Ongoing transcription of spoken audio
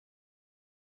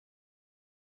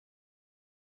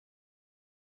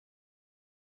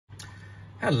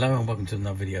Hello and welcome to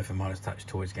another video from Midas Touch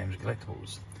Toys, Games and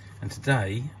Collectibles. And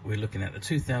today we're looking at the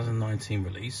 2019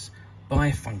 release by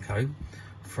Funko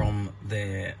from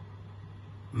their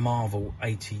Marvel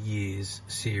 80 Years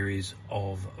series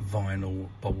of vinyl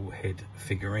bobblehead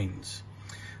figurines.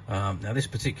 Now this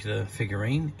particular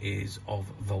figurine is of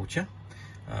Vulture,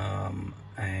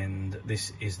 and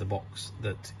this is the box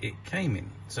that it came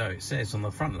in. So it says on the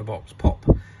front of the box, Pop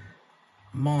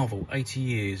Marvel 80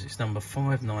 Years, it's number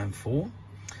 594.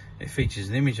 It features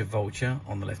an image of Vulture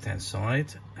on the left hand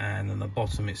side, and on the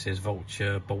bottom it says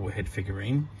Vulture Bobble-Head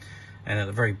figurine, and at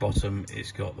the very bottom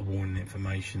it's got the warning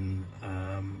information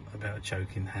about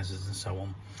choking hazards and so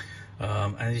on.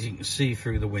 And as you can see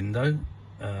through the window,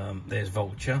 there's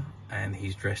Vulture, and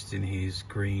he's dressed in his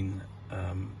green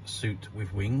suit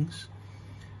with wings.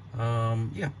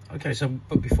 Yeah, okay, so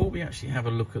but before we actually have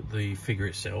a look at the figure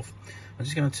itself, I'm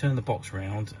just going to turn the box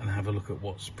around and have a look at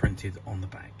what's printed on the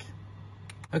back.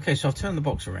 Okay, so I've turned the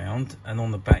box around, and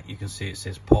on the back you can see it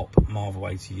says Pop Marvel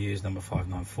 80 Years, number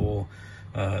 594,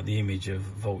 the image of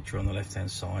Vulture on the left hand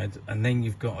side, and then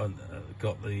you've got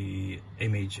the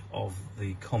image of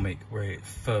the comic where it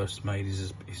first made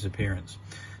his appearance.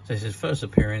 So it says first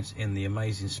appearance in the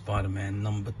Amazing Spider-Man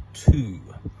number 2.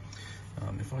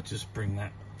 If I just bring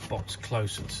that box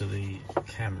closer to the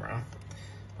camera,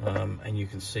 and you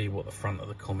can see what the front of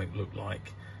the comic looked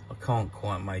like. I can't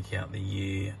quite make out the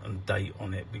year and date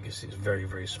on it because it's very,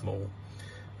 very small.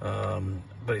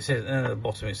 But it says, and at the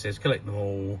bottom it says collect them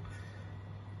all,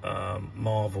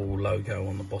 Marvel logo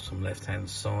on the bottom left hand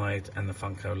side, and the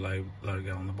Funko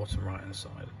logo on the bottom right hand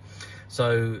side.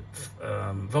 So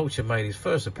Vulture made his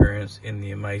first appearance in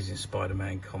the Amazing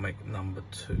Spider-Man comic number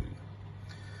 2.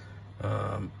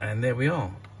 And there we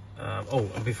are. Oh,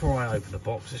 and before I open the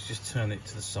box, let's just turn it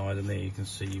to the side, and there you can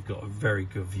see you've got a very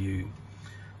good view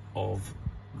of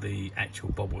the actual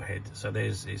bobblehead. So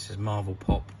it says Marvel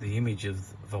Pop, the image of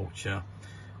Vulture,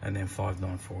 and then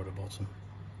 594 at the bottom.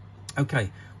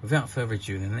 Okay, without further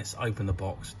ado, then let's open the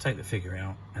box, take the figure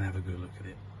out, and have a good look at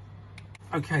it.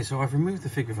 Okay, so I've removed the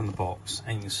figure from the box,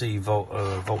 and you can see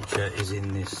Vulture is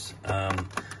in this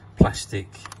plastic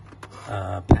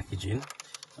packaging,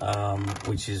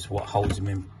 which is what holds him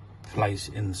in place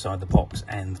inside the box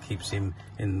and keeps him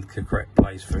in the correct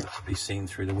place for him to be seen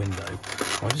through the window.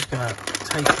 So I'm just going to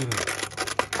take him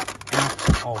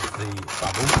out of the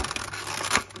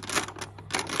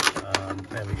bubble.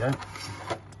 There we go,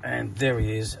 and there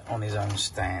he is on his own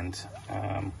stand.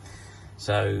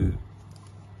 The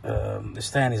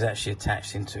stand is actually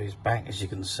attached into his back, as you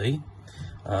can see,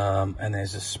 and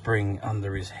there's a spring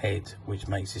under his head which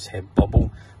makes his head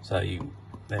bobble. So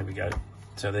there we go.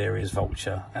 So there is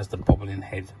Vulture as the bobbling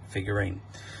head figurine.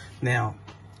 Now,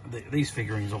 these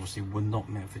figurines obviously were not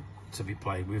meant to be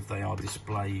played with. They are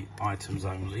display items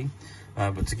only.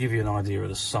 But to give you an idea of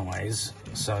the size,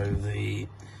 so the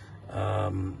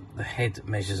head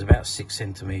measures about 6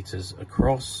 centimeters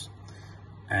across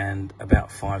and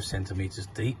about 5 centimeters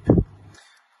deep.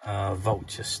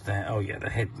 Vulture the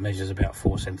head measures about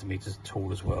 4 centimeters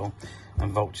tall as well.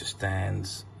 And Vulture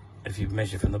stands, if you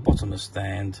measure from the bottom of the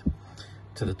stand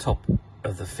to the top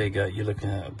of the figure, you're looking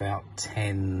at about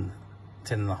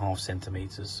 10.5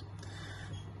 centimeters.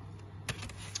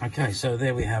 Okay, so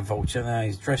there we have Vulture. Now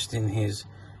he's dressed in his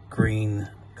green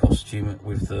costume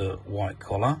with the white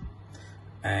collar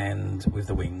and with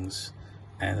the wings,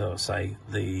 and as I say,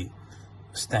 the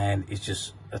stand is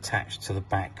just attached to the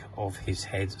back of his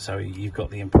head, so you've got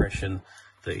the impression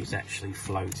that he's actually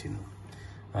floating.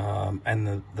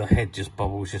 And the head just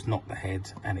bobbles, just not the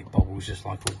head, and it bobbles just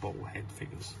like all bobblehead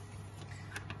figures.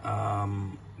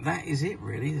 That is it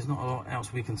really. There's not a lot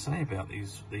else we can say about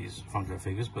these Funko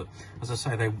figures, but as I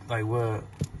say, they weren't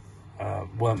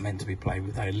meant to be played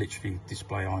with. They literally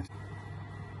display items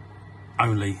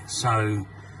only. So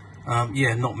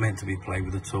yeah, not meant to be played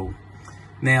with at all.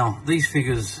 Now these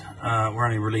figures were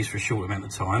only released for a short amount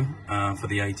of time for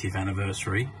the 80th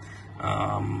anniversary.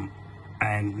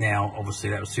 And now,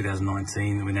 obviously, that was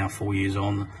 2019. We're now 4 years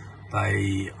on.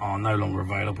 They are no longer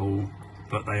available,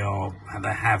 but they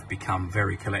have become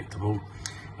very collectible.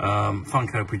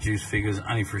 Funko produce figures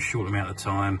only for a short amount of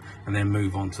time and then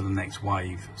move on to the next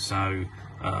wave. So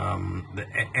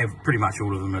pretty much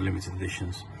all of them are limited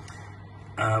editions,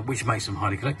 which makes them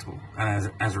highly collectible.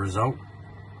 And as a result,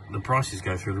 the prices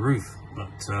go through the roof.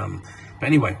 But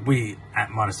anyway, we at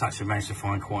Midas Touch have managed to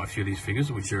find quite a few of these figures,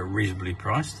 which are reasonably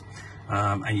priced.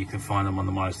 And you can find them on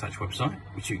the Midas Touch website,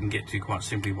 which you can get to quite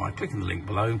simply by clicking the link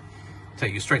below.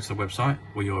 Take you straight to the website,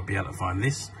 where you'll be able to find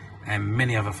this and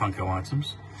many other Funko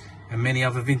items and many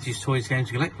other vintage toys,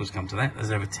 games and collectibles. Come to that,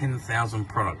 there's over 10,000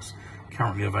 products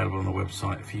currently available on the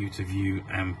website for you to view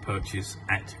and purchase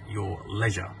at your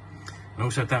leisure. And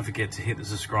also don't forget to hit the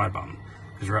subscribe button,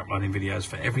 because we're uploading videos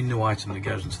for every new item that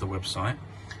goes into the website.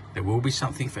 There will be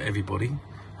something for everybody,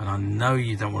 and I know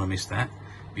you don't want to miss that,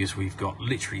 because we've got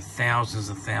literally thousands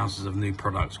and thousands of new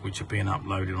products which are being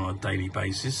uploaded on a daily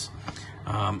basis,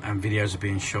 and videos are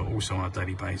being shot also on a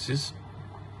daily basis.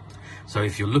 So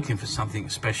if you're looking for something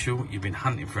special, you've been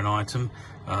hunting for an item,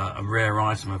 a rare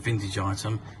item, a vintage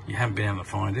item, you haven't been able to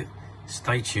find it,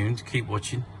 stay tuned, keep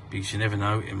watching, because you never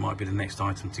know, it might be the next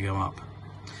item to go up.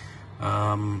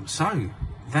 So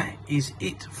that is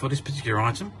it for this particular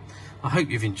item. I hope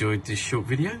you've enjoyed this short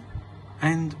video,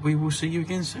 and we will see you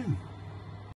again soon.